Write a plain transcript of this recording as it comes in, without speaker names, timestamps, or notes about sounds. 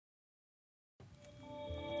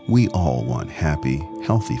We all want happy,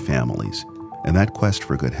 healthy families, and that quest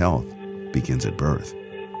for good health begins at birth.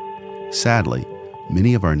 Sadly,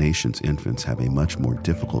 many of our nation's infants have a much more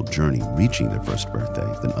difficult journey reaching their first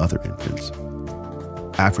birthday than other infants.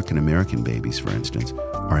 African American babies, for instance,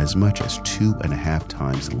 are as much as 2.5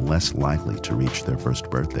 times less likely to reach their first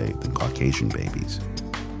birthday than Caucasian babies.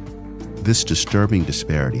 This disturbing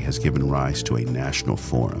disparity has given rise to a national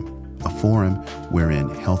forum, a forum wherein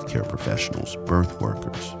healthcare professionals, birth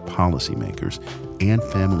workers, policymakers, and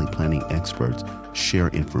family planning experts share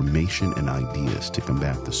information and ideas to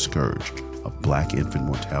combat the scourge of Black infant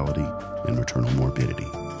mortality and maternal morbidity.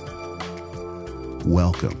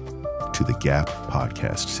 Welcome to the GAP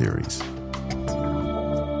podcast series.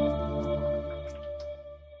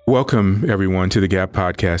 Welcome, everyone, to the GAP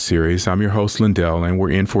podcast series. I'm your host, Lindell, and we're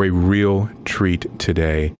in for a real treat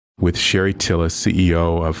today with Sherry Tillis,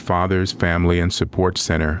 CEO of Fathers, Family, and Support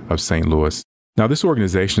Center of St. Louis. Now, this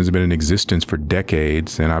organization has been in existence for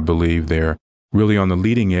decades, and I believe they're really on the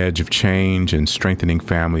leading edge of change and strengthening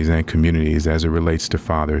families and communities as it relates to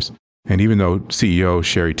fathers. And even though CEO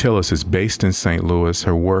Sherry Tillis is based in St. Louis,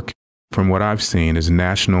 her work, from what I've seen, is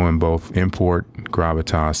national in both import,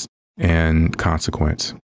 gravitas, and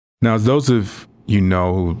consequence. Now, as those of you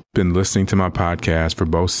know who've been listening to my podcast for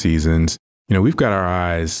both seasons, we've got our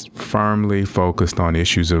eyes firmly focused on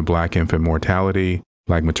issues of Black infant mortality,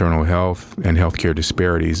 like maternal health and healthcare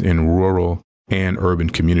disparities in rural and urban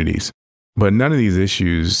communities. But none of these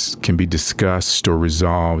issues can be discussed or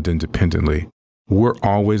resolved independently. We're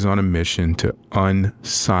always on a mission to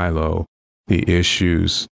unsilo the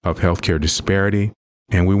issues of healthcare disparity,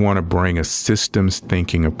 and we want to bring a systems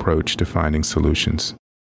thinking approach to finding solutions.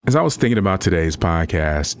 As I was thinking about today's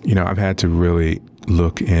podcast, I've had to really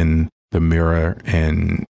look in the mirror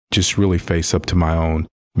and just really face up to my own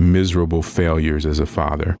miserable failures as a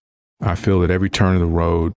father. I feel at every turn of the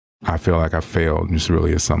road, I feel like I failed just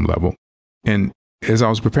really at some level. And as I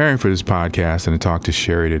was preparing for this podcast and to talk to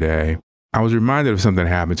Sherry today, I was reminded of something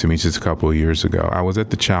that happened to me just a couple of years ago. I was at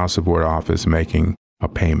the child support office making a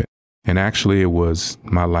payment, and actually it was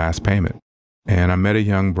my last payment. And I met a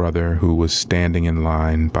young brother who was standing in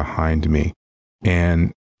line behind me.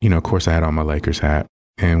 And, of course, I had on my Lakers hat.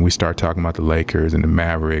 And we started talking about the Lakers and the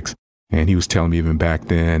Mavericks. And he was telling me even back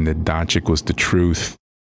then that Doncic was the truth.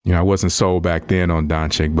 I wasn't sold back then on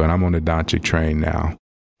Doncic, but I'm on the Doncic train now.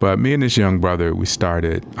 But me and this young brother, we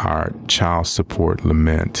started our child support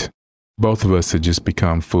lament. Both of us had just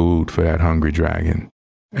become food for that hungry dragon.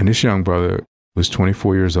 And this young brother was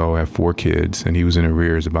 24 years old, had 4 kids, and he was in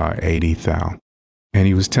arrears about $80,000. And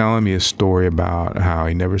he was telling me a story about how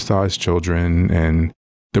he never saw his children and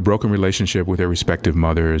the broken relationship with their respective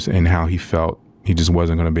mothers and how he felt he just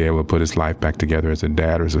wasn't going to be able to put his life back together as a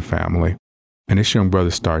dad or as a family. And this young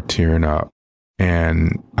brother started tearing up.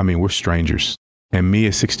 And we're strangers. And me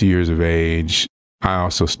at 60 years of age, I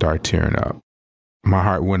also started tearing up. My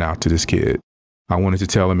heart went out to this kid. I wanted to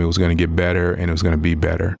tell him it was going to get better and it was going to be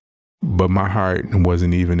better. But my heart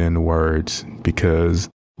wasn't even in the words because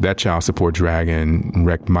that child support dragon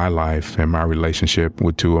wrecked my life and my relationship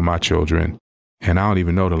with 2 of my children. And I don't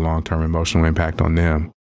even know the long-term emotional impact on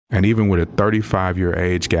them. And even with a 35-year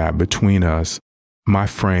age gap between us, my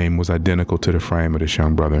frame was identical to the frame of this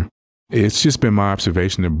young brother. It's just been my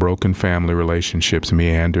observation that broken family relationships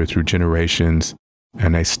meander through generations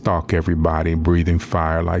and they stalk everybody, breathing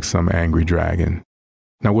fire like some angry dragon.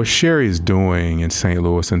 Now, what Sherry is doing in St.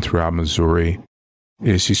 Louis and throughout Missouri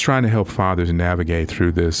is she's trying to help fathers navigate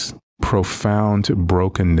through this profound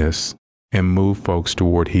brokenness and move folks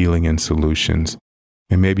toward healing and solutions,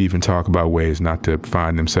 and maybe even talk about ways not to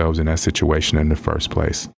find themselves in that situation in the first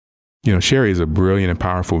place. Sherry is a brilliant and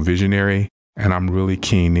powerful visionary, and I'm really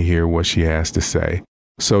keen to hear what she has to say.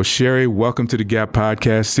 So, Sherry, welcome to the GAP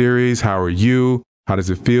podcast series. How are you? How does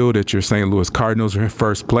it feel that your St. Louis Cardinals are in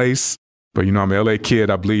first place? But I'm an LA kid.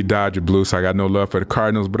 I bleed Dodger blue, so I got no love for the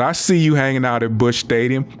Cardinals. But I see you hanging out at Busch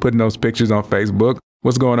Stadium, putting those pictures on Facebook.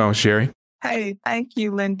 What's going on, Sherry? Hey, thank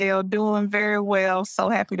you, Lindell. Doing very well. So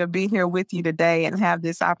happy to be here with you today and have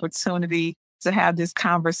this opportunity to have this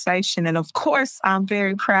conversation. And of course, I'm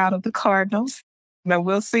very proud of the Cardinals. But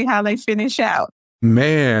we'll see how they finish out.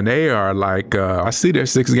 Man, they are like, I see they're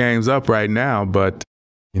 6 games up right now, but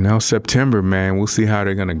September, man, we'll see how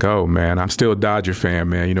they're going to go, man. I'm still a Dodger fan,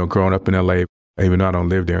 man. Growing up in LA, even though I don't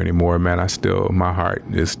live there anymore, man, my heart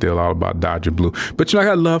is still all about Dodger blue. But, I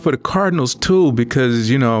got love for the Cardinals, too, because,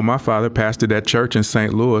 my father pastored that church in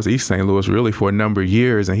St. Louis, East St. Louis, really for a number of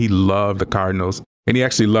years, and he loved the Cardinals. And he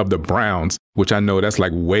actually loved the Browns, which I know that's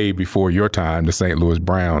like way before your time, the St. Louis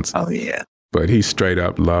Browns. Oh, yeah. But he straight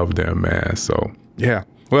up loved them, man. So, yeah.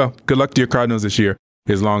 Well, good luck to your Cardinals this year.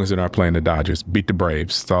 as long as they're not playing the Dodgers. Beat the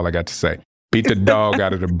Braves. That's all I got to say. Beat the dog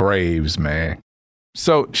out of the Braves, man.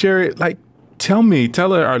 So, Sherry,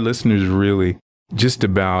 tell our listeners really just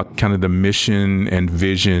about kind of the mission and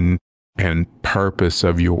vision and purpose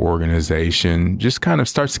of your organization. Just kind of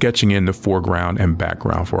start sketching in the foreground and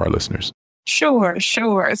background for our listeners. Sure.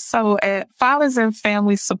 So at Fathers and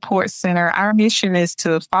Family Support Center, our mission is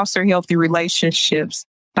to foster healthy relationships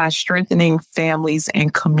by strengthening families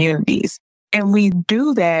and communities. And we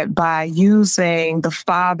do that by using the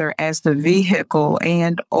father as the vehicle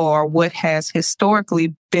and or what has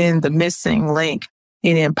historically been the missing link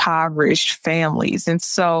in impoverished families. And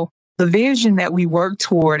so the vision that we work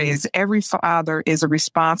toward is every father is a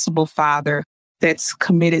responsible father that's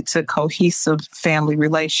committed to cohesive family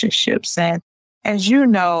relationships. And as you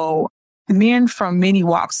know, men from many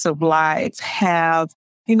walks of life have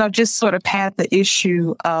just sort of had the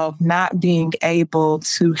issue of not being able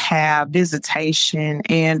to have visitation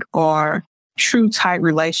and or true tight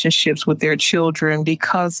relationships with their children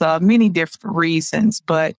because of many different reasons.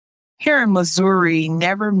 But here in Missouri,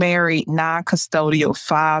 never married non-custodial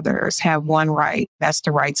fathers have one right. That's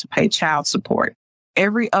the right to pay child support.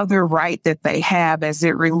 Every other right that they have as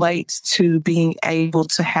it relates to being able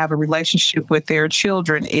to have a relationship with their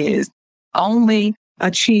children is only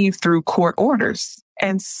achieved through court orders.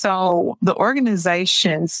 And so the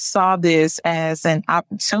organization saw this as an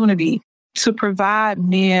opportunity to provide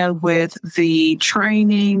men with the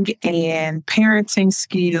training and parenting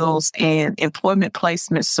skills and employment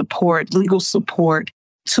placement support, legal support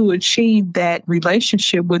to achieve that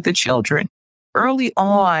relationship with the children. Early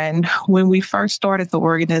on, when we first started the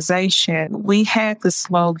organization, we had the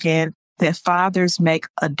slogan that fathers make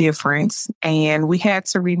a difference. And we had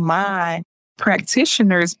to remind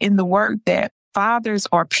practitioners in the work that fathers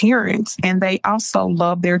are parents and they also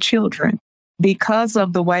love their children. Because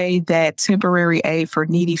of the way that temporary aid for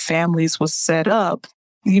needy families was set up,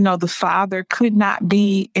 the father could not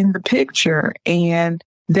be in the picture. And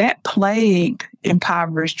that plagued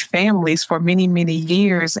impoverished families for many, many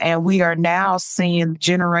years. And we are now seeing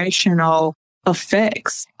generational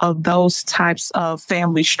effects of those types of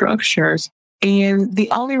family structures. And the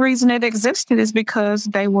only reason it existed is because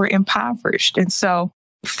they were impoverished. And so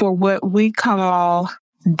for what we call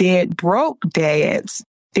dead broke dads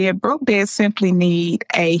simply need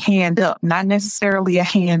a hand up, not necessarily a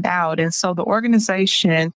hand out. And so the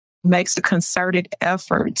organization makes a concerted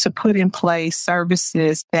effort to put in place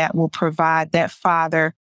services that will provide that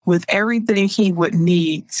father with everything he would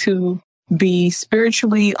need to be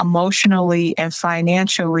spiritually, emotionally, and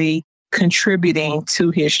financially contributing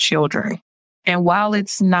to his children. And while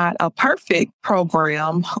it's not a perfect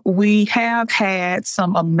program, we have had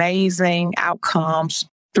some amazing outcomes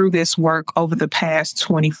through this work over the past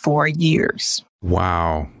 24 years.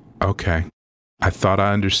 Wow. Okay. I thought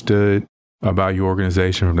I understood about your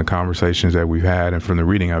organization from the conversations that we've had and from the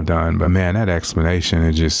reading I've done. But man, that explanation,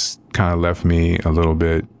 it just kind of left me a little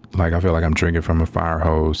bit like I feel like I'm drinking from a fire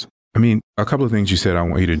hose. I mean, a couple of things you said I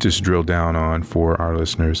want you to just drill down on for our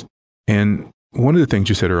listeners. And one of the things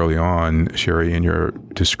you said early on, Sherry, in your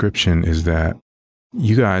description is that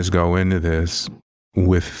you guys go into this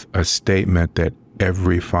with a statement that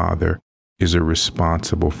every father is a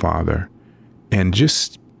responsible father. And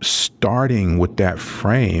just starting with that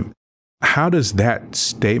frame, how does that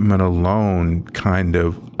statement alone kind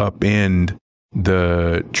of upend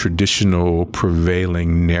the traditional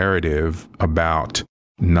prevailing narrative about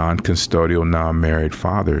non-custodial, non-married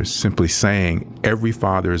fathers, simply saying every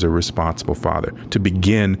father is a responsible father, to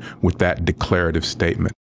begin with that declarative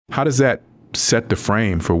statement? How does that set the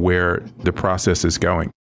frame for where the process is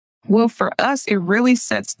going? Well, for us, it really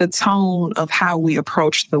sets the tone of how we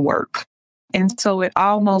approach the work. And so it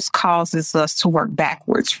almost causes us to work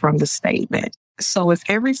backwards from the statement. So if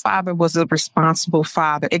every father was a responsible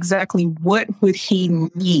father, exactly what would he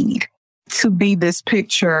need to be this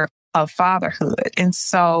picture of fatherhood? And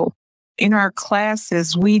so in our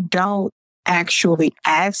classes, we don't actually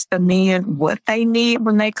ask the men what they need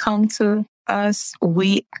when they come to us.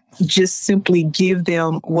 We just simply give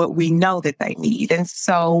them what we know that they need. And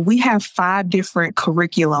so we have 5 different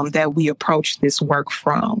curriculum that we approach this work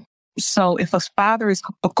from. So if a father is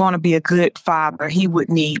going to be a good father, he would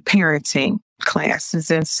need parenting classes.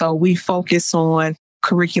 And so we focus on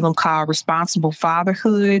curriculum called Responsible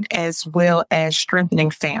Fatherhood, as well as Strengthening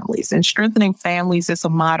Families. And Strengthening Families is a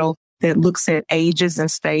model that looks at ages and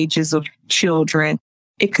stages of children.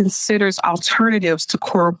 It considers alternatives to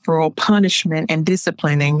corporal punishment and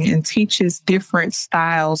disciplining and teaches different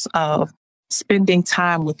styles of spending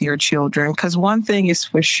time with your children. Because one thing is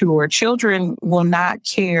for sure, children will not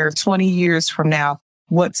care 20 years from now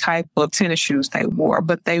what type of tennis shoes they wore,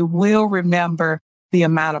 but they will remember the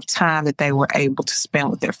amount of time that they were able to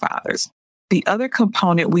spend with their fathers. The other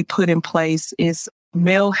component we put in place is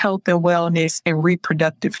male health and wellness and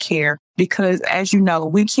reproductive care, because as you know,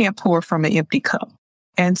 we can't pour from an empty cup.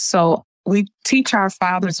 And so we teach our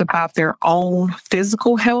fathers about their own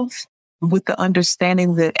physical health with the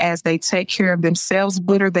understanding that as they take care of themselves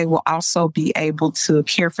better, they will also be able to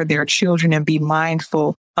care for their children and be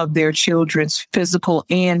mindful of their children's physical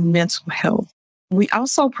and mental health. We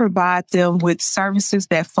also provide them with services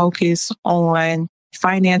that focus on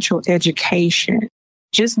financial education,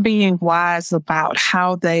 just being wise about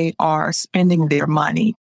how they are spending their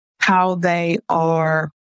money, how they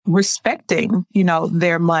are respecting,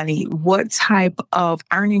 their money, what type of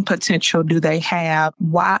earning potential do they have,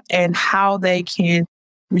 why, and how they can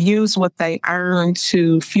use what they earn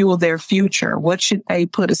to fuel their future. What should they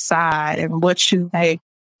put aside and what should they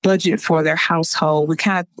budget for their household? We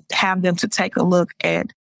kind of have them to take a look at,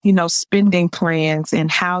 spending plans and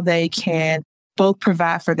how they can both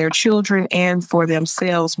provide for their children and for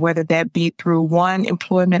themselves, whether that be through one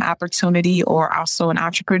employment opportunity or also an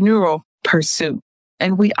entrepreneurial pursuit.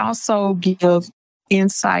 And we also give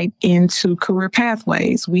insight into career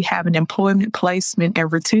pathways. We have an employment placement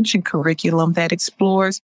and retention curriculum that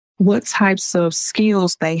explores what types of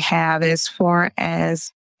skills they have as far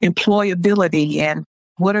as employability and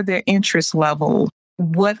what are their interest level,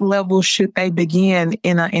 what level should they begin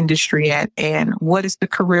in an industry at, and what is the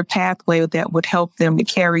career pathway that would help them to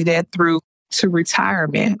carry that through to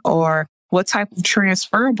retirement, or what type of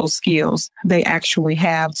transferable skills they actually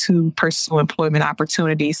have to pursue employment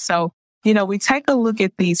opportunities. So, we take a look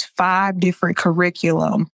at these 5 different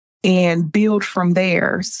curriculum and build from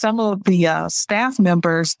there. Some of the staff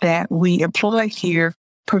members that we employ here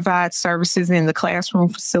provide services in the classroom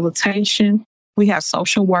facilitation. We have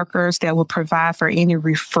social workers that will provide for any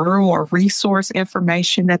referral or resource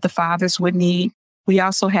information that the fathers would need. We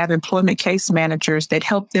also have employment case managers that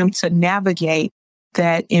help them to navigate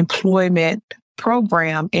that employment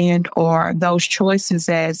program and or those choices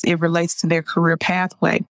as it relates to their career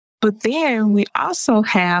pathway. But then we also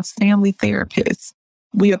have family therapists.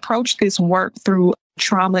 We approach this work through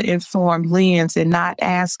trauma-informed lens and not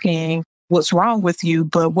asking what's wrong with you,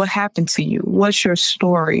 but what happened to you? What's your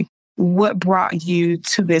story? What brought you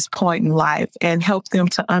to this point in life, and help them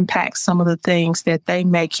to unpack some of the things that they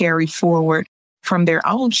may carry forward from their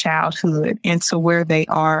own childhood into where they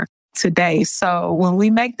are today. So when we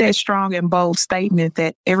make that strong and bold statement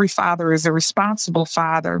that every father is a responsible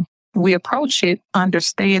father, we approach it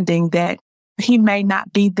understanding that he may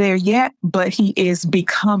not be there yet, but he is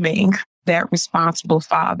becoming that responsible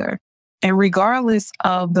father. And regardless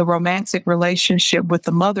of the romantic relationship with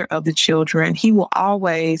the mother of the children, he will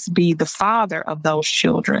always be the father of those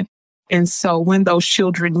children. And so when those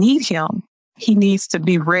children need him, he needs to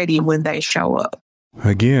be ready when they show up.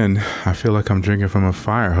 Again, I feel like I'm drinking from a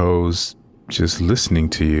fire hose just listening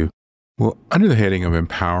to you. Well, under the heading of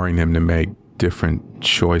empowering them to make different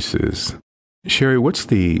choices, Sherry, what's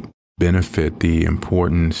the benefit, the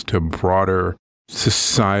importance to a broader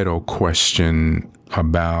societal question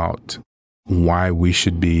about why we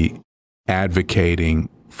should be advocating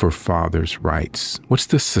for fathers' rights? What's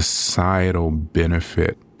the societal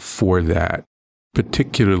benefit for that,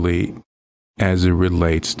 particularly as it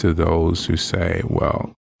relates to those who say,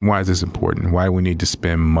 well, why is this important? Why do we need to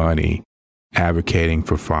spend money advocating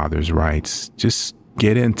for fathers' rights? Just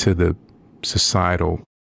get into the societal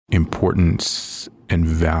importance and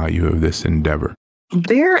value of this endeavor.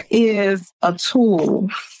 There is a tool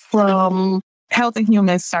from Health and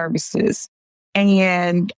Human Services,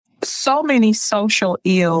 and so many social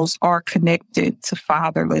ills are connected to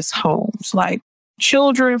fatherless homes. Like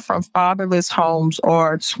children from fatherless homes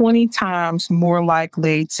are 20 times more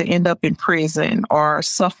likely to end up in prison or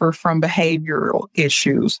suffer from behavioral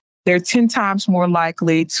issues. They're 10 times more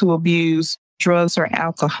likely to abuse drugs or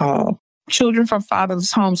alcohol. Children from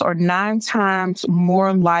fatherless homes are 9 times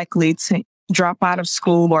more likely to drop out of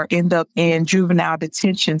school or end up in juvenile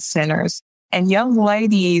detention centers. And young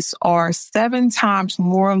ladies are 7 times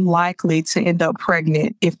more likely to end up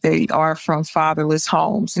pregnant if they are from fatherless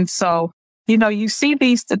homes. And so, you see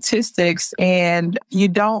these statistics and you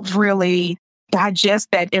don't really digest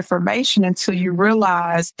that information until you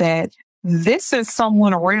realize that this is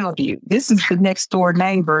someone around you. This is the next door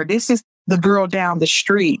neighbor. This is the girl down the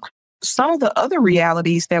street. Some of the other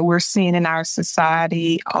realities that we're seeing in our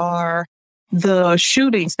society are the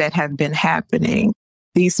shootings that have been happening,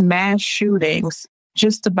 these mass shootings.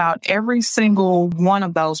 Just about every single one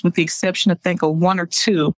of those, with the exception of, I think, of 1 or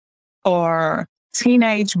 2, are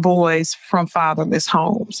teenage boys from fatherless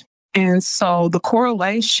homes. And so the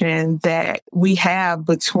correlation that we have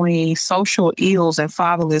between social ills and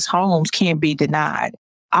fatherless homes can't be denied.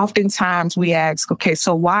 Oftentimes we ask, okay,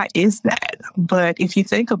 so why is that? But if you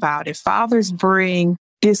think about it, fathers bring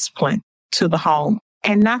discipline to the home.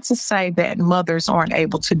 And not to say that mothers aren't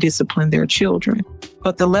able to discipline their children,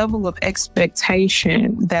 but the level of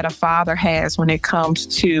expectation that a father has when it comes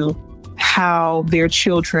to how their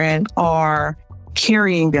children are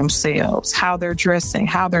carrying themselves, how they're dressing,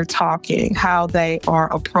 how they're talking, how they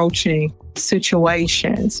are approaching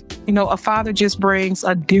situations. A father just brings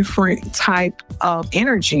a different type of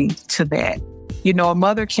energy to that. A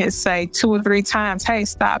mother can say 2 or 3 times, hey,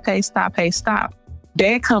 stop, hey, stop, hey, stop.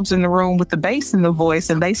 Dad comes in the room with the bass in the voice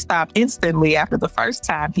and they stop instantly after the first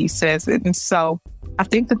time he says it. And so I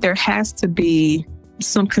think that there has to be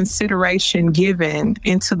some consideration given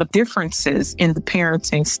into the differences in the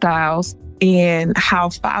parenting styles and how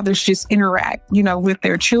fathers just interact, with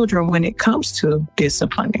their children when it comes to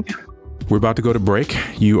disciplining. We're about to go to break.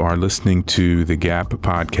 You are listening to the Gap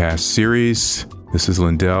podcast series. This is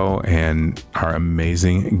Lindell, and our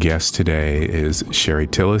amazing guest today is Sherry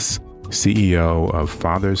Tillis, CEO of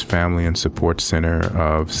Fathers, Family, and Support Center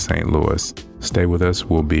of St. Louis. Stay with us.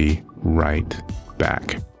 We'll be right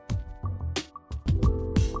back.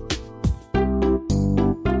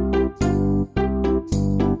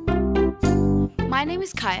 My name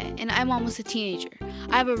is Kaya, and I'm almost a teenager.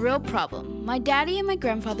 I have a real problem. My daddy and my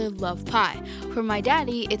grandfather love pie. For my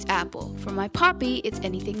daddy, it's apple. For my poppy, it's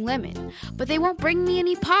anything lemon. But they won't bring me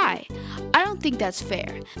any pie. I don't think that's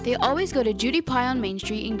fair. They always go to Judy Pie on Main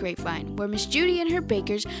Street in Grapevine, where Miss Judy and her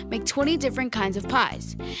bakers make 20 different kinds of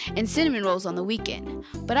pies, and cinnamon rolls on the weekend.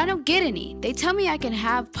 But I don't get any. They tell me I can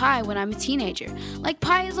have pie when I'm a teenager, like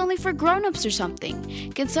pie is only for grown-ups or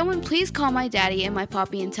something. Can someone please call my daddy and my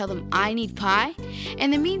poppy and tell them I need pie?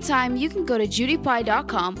 In the meantime, you can go to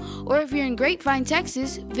judypie.com, or if you're in Grapevine,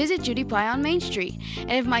 Texas, visit Judy Pie on Main Street.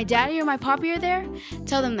 And if my daddy or my poppy are there,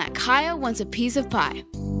 tell them that Kaya wants a piece of pie.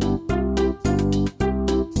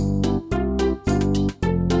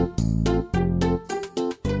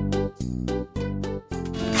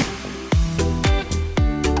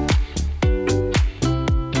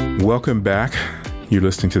 Welcome back. You're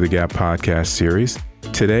listening to the Gap podcast series.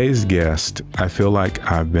 Today's guest, I feel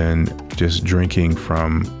like I've been just drinking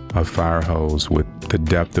from a fire hose with the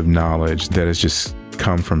depth of knowledge that has just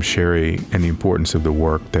come from Sherry and the importance of the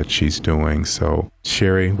work that she's doing. So,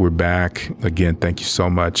 Sherry, we're back. Again, thank you so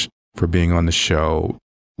much for being on the show.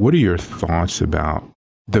 What are your thoughts about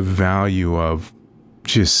the value of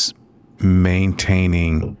just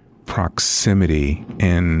maintaining proximity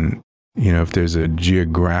in, if there's a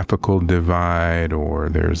geographical divide or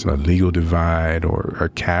there's a legal divide or a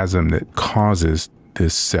chasm that causes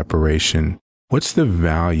this separation? What's the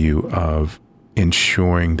value of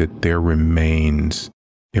ensuring that there remains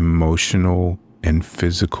emotional and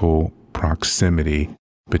physical proximity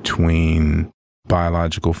between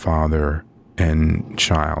biological father and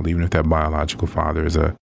child, even if that biological father is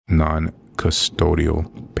a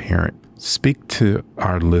non-custodial parent? Speak to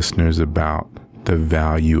our listeners about the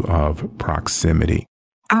value of proximity.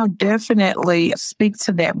 I'll definitely speak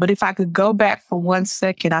to that. But if I could go back for 1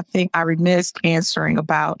 second, I think I missed answering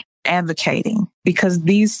about advocating, because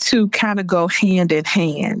these two kind of go hand in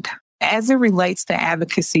hand. As it relates to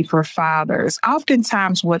advocacy for fathers,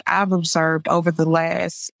 oftentimes what I've observed over the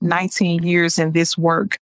last 19 years in this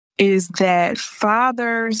work is that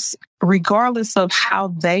fathers, regardless of how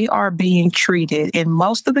they are being treated, in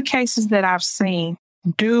most of the cases that I've seen,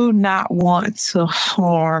 do not want to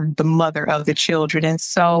harm the mother of the children. And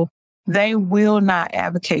so they will not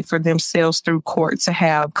advocate for themselves through court to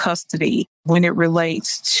have custody when it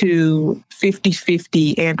relates to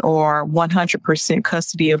 50-50 and or 100%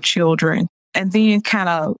 custody of children. And then kind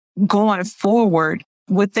of going forward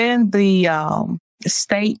within the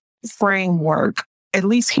state framework, at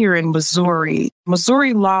least here in Missouri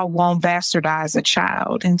law won't bastardize a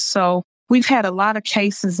child. And so we've had a lot of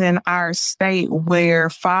cases in our state where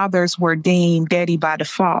fathers were deemed daddy by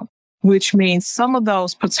default, which means some of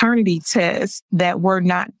those paternity tests that were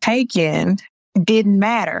not taken didn't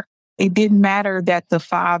matter. It didn't matter that the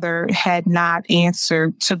father had not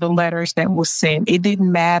answered to the letters that were sent. It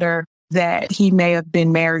didn't matter that he may have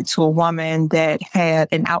been married to a woman that had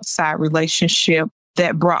an outside relationship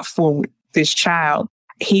that brought forward this child.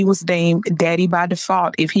 He was named daddy by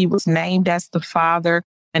default. If he was named as the father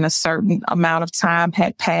and a certain amount of time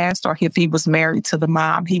had passed, or if he was married to the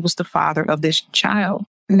mom, he was the father of this child.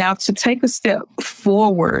 Now, to take a step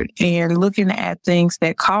forward and looking at things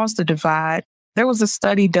that cause the divide, there was a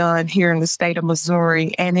study done here in the state of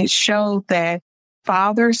Missouri, and it showed that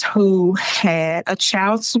fathers who had a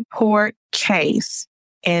child support case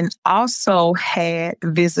and also had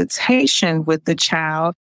visitation with the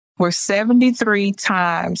child were 73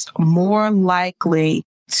 times more likely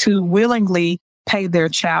to willingly pay their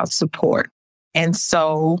child support. And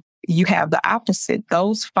so you have the opposite.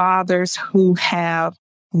 Those fathers who have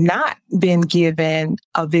not been given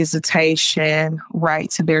a visitation right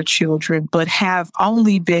to their children, but have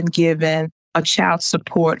only been given a child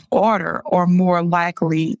support order, are more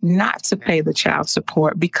likely not to pay the child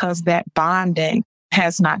support because that bonding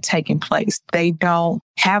has not taken place. They don't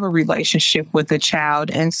have a relationship with the child,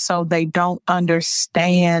 and so they don't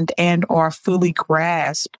understand and or fully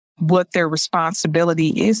grasp what their responsibility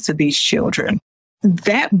is to these children.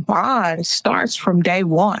 That bond starts from day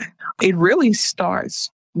one. It really starts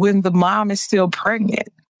when the mom is still pregnant.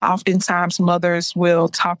 Oftentimes, mothers will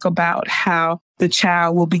talk about how the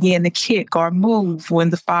child will begin to kick or move when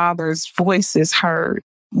the father's voice is heard,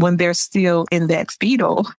 when they're still in that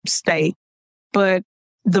fetal state. But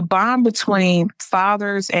the bond between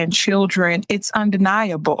fathers and children, it's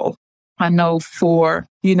undeniable. I know for,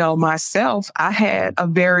 myself, I had a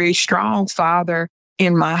very strong father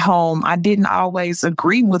in my home. I didn't always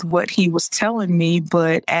agree with what he was telling me,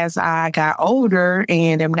 but as I got older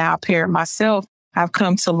and am now a parent myself, I've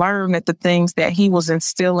come to learn that the things that he was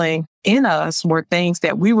instilling in us were things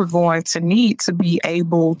that we were going to need to be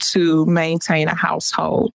able to maintain a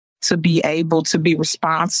household, to be able to be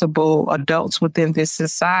responsible adults within this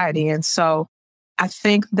society. And so I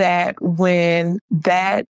think that when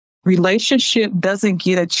that relationship doesn't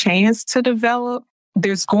get a chance to develop,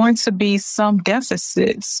 there's going to be some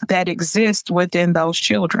deficits that exist within those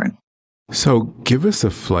children. So give us a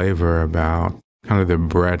flavor about kind of the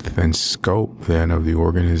breadth and scope then of the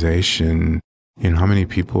organization. How many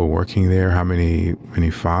people are working there? How many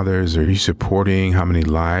fathers are you supporting? How many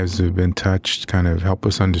lives have been touched? Kind of help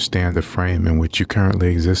us understand the frame in which you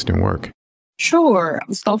currently exist and work. Sure.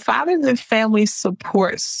 So Fathers and Family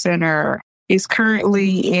Support Center is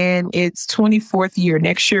currently in its 24th year.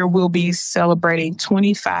 Next year, we'll be celebrating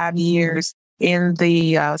 25 years in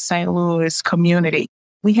the St. Louis community.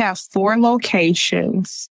 We have 4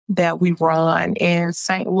 locations that we run in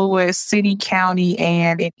St. Louis City, County,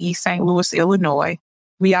 and in East St. Louis, Illinois.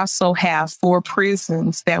 We also have 4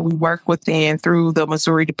 prisons that we work within through the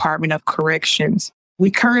Missouri Department of Corrections.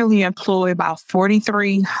 We currently employ about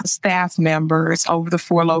 43 staff members over the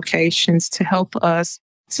 4 locations to help us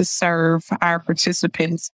to serve our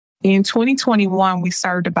participants. In 2021, we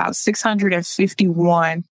served about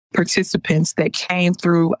 651 participants that came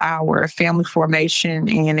through our family formation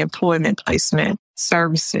and employment placement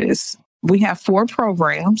services. We have 4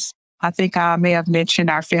 programs. I think I may have mentioned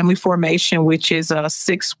our family formation, which is a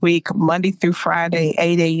 6-week Monday through Friday,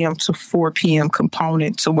 8 a.m. to 4 p.m.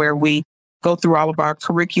 component to where we go through all of our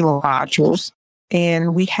curriculum modules.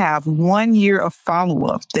 And we have 1 year of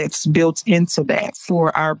follow-up that's built into that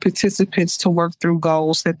for our participants to work through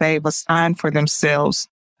goals that they've assigned for themselves.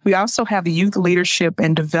 We also have a youth leadership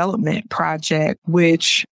and development project,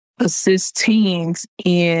 which assists teens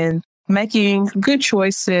in making good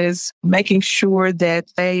choices, making sure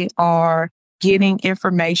that they are getting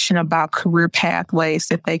information about career pathways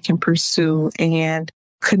that they can pursue, and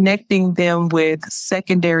connecting them with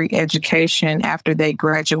secondary education after they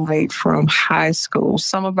graduate from high school.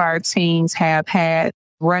 Some of our teens have had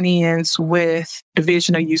run-ins with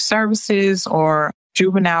Division of Youth Services or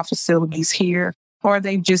juvenile facilities here, or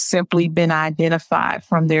they've just simply been identified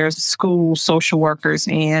from their school social workers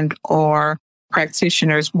and or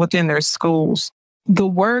practitioners within their schools. The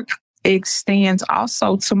work extends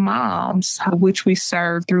also to moms, which we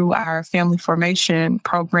serve through our family formation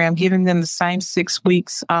program, giving them the same 6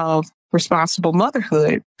 weeks of responsible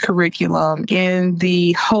motherhood curriculum in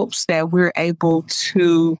the hopes that we're able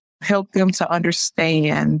to help them to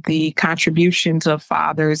understand the contributions of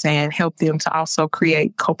fathers and help them to also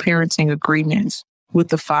create co-parenting agreements with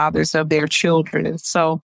the fathers of their children. And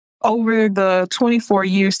so over the 24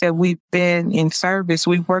 years that we've been in service,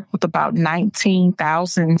 we've worked with about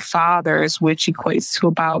 19,000 fathers, which equates to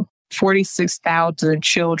about 46,000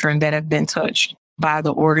 children that have been touched by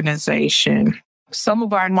the organization. Some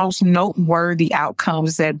of our most noteworthy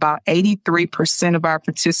outcomes that about 83% of our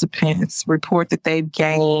participants report that they've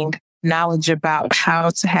gained knowledge about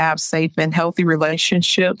how to have safe and healthy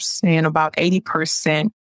relationships, and about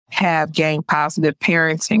 80% have gained positive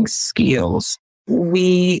parenting skills.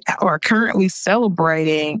 We are currently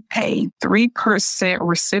celebrating a 3%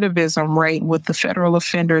 recidivism rate with the federal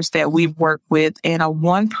offenders that we've worked with, and a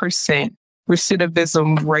 1%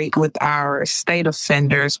 recidivism rate with our state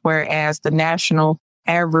offenders, whereas the national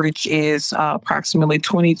average is approximately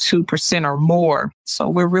 22% or more. So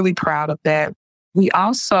we're really proud of that. We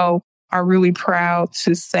also are really proud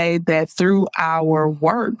to say that through our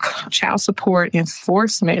work, child support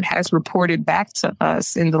enforcement has reported back to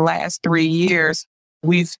us in the last 3 years.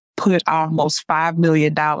 We've put almost $5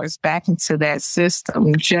 million back into that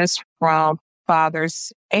system just from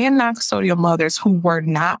fathers and non-custodial mothers who were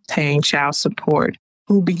not paying child support,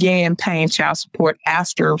 who began paying child support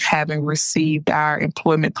after having received our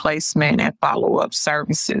employment placement and follow-up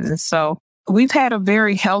services. And so we've had a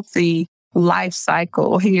very healthy life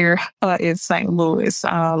cycle here in St. Louis.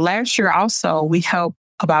 Last year also, we helped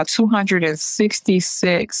about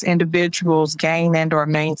 266 individuals gain and or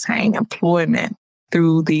maintain employment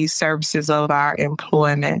through the services of our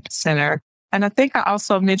employment center. And I think I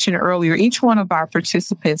also mentioned earlier, each one of our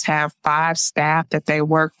participants have 5 staff that they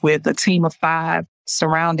work with, a team of 5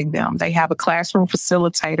 surrounding them. They have a classroom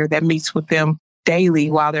facilitator that meets with them daily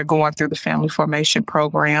while they're going through the family formation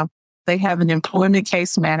program. They have an employment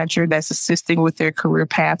case manager that's assisting with their career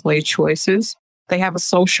pathway choices. They have a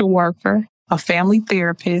social worker, a family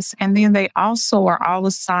therapist, and then they also are all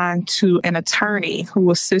assigned to an attorney who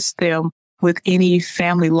assists them with any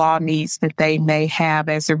family law needs that they may have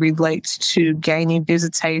as it relates to gaining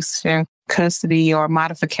visitation, custody, or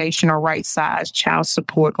modification or right-size child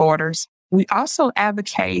support orders. We also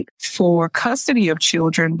advocate for custody of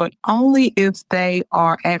children, but only if they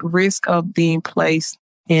are at risk of being placed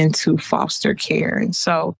into foster care. And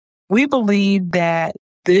so we believe that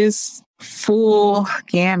this full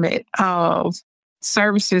gamut of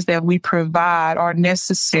services that we provide are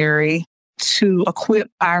necessary to equip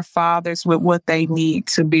our fathers with what they need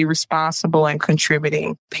to be responsible and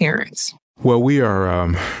contributing parents. Well, we're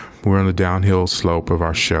on the downhill slope of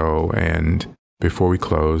our show. And before we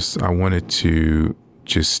close, I wanted to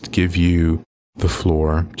just give you the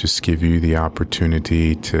floor, just give you the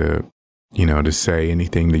opportunity to say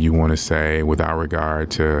anything that you want to say without regard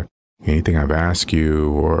to anything I've asked you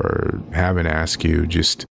or haven't asked you.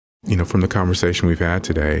 Just, from the conversation we've had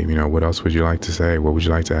today, what else would you like to say? What would you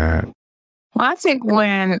like to add? Well, I think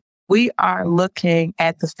when we are looking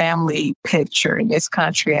at the family picture in this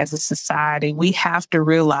country as a society, we have to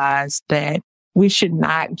realize that we should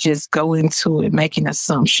not just go into it making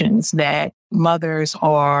assumptions that mothers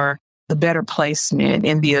are the better placement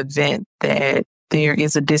in the event that there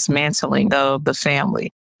is a dismantling of the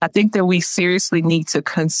family. I think that we seriously need to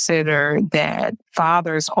consider that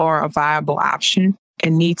fathers are a viable option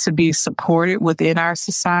and need to be supported within our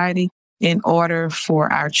society in order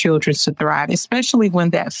for our children to thrive, especially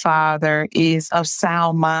when that father is of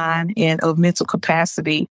sound mind and of mental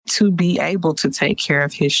capacity to be able to take care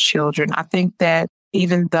of his children. I think that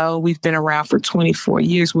even though we've been around for 24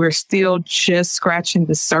 years, we're still just scratching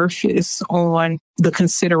the surface on the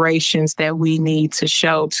considerations that we need to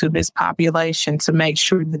show to this population to make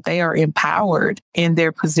sure that they are empowered in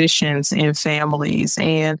their positions in families.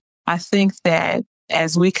 And I think that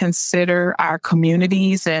as we consider our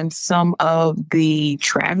communities and some of the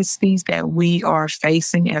travesties that we are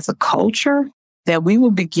facing as a culture, that we will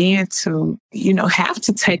begin to, have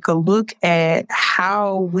to take a look at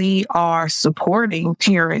how we are supporting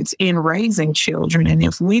parents in raising children. And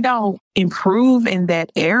if we don't improve in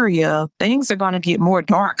that area, things are going to get more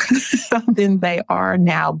dark than they are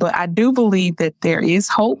now. But I do believe that there is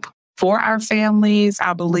hope for our families.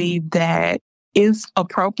 I believe that if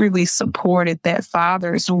appropriately supported, that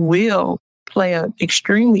fathers will play an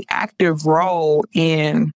extremely active role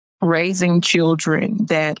in raising children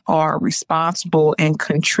that are responsible and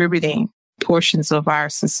contributing portions of our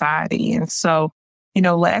society. And so,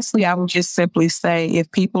 lastly, I would just simply say if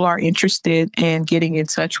people are interested in getting in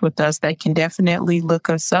touch with us, they can definitely look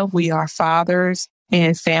us up. We are Fathers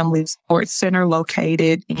and Family Support Center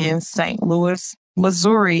located in St. Louis,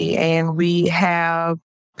 Missouri, and we have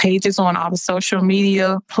pages on all the social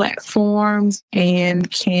media platforms and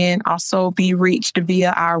can also be reached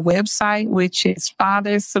via our website, which is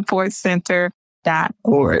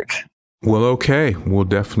fatherssupportcenter.org. Well, okay. We'll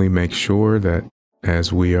definitely make sure that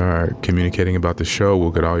as we are communicating about the show,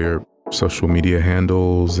 we'll get all your social media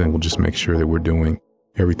handles and we'll just make sure that we're doing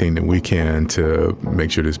everything that we can to make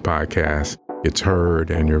sure this podcast gets heard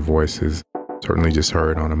and your voice is certainly just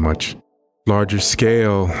heard on a much larger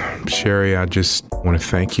scale. Sherry, I just want to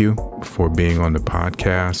thank you for being on the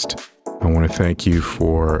podcast. I want to thank you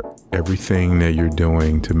for everything that you're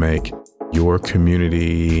doing to make your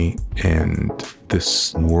community and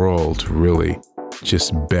this world really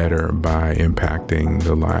just better by impacting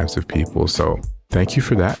the lives of people. So thank you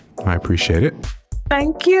for that. I appreciate it.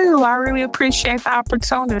 Thank you. I really appreciate the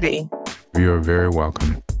opportunity. You're very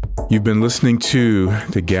welcome. You've been listening to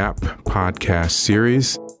the GAP podcast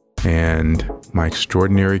series, and my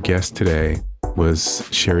extraordinary guest today was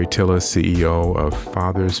Sherry Tillis, CEO of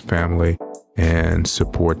Fathers, Family, and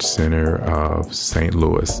Support Center of St.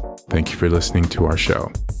 Louis. Thank you for listening to our show.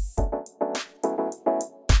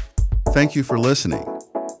 Thank you for listening.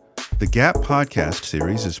 The GAP podcast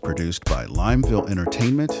series is produced by Limeville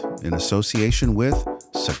Entertainment in association with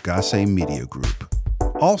Sagase Media Group.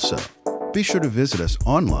 Also, be sure to visit us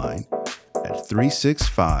online at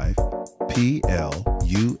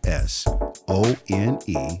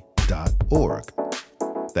 365plusone.org.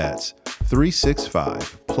 That's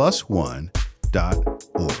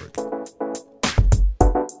 365plus1.org.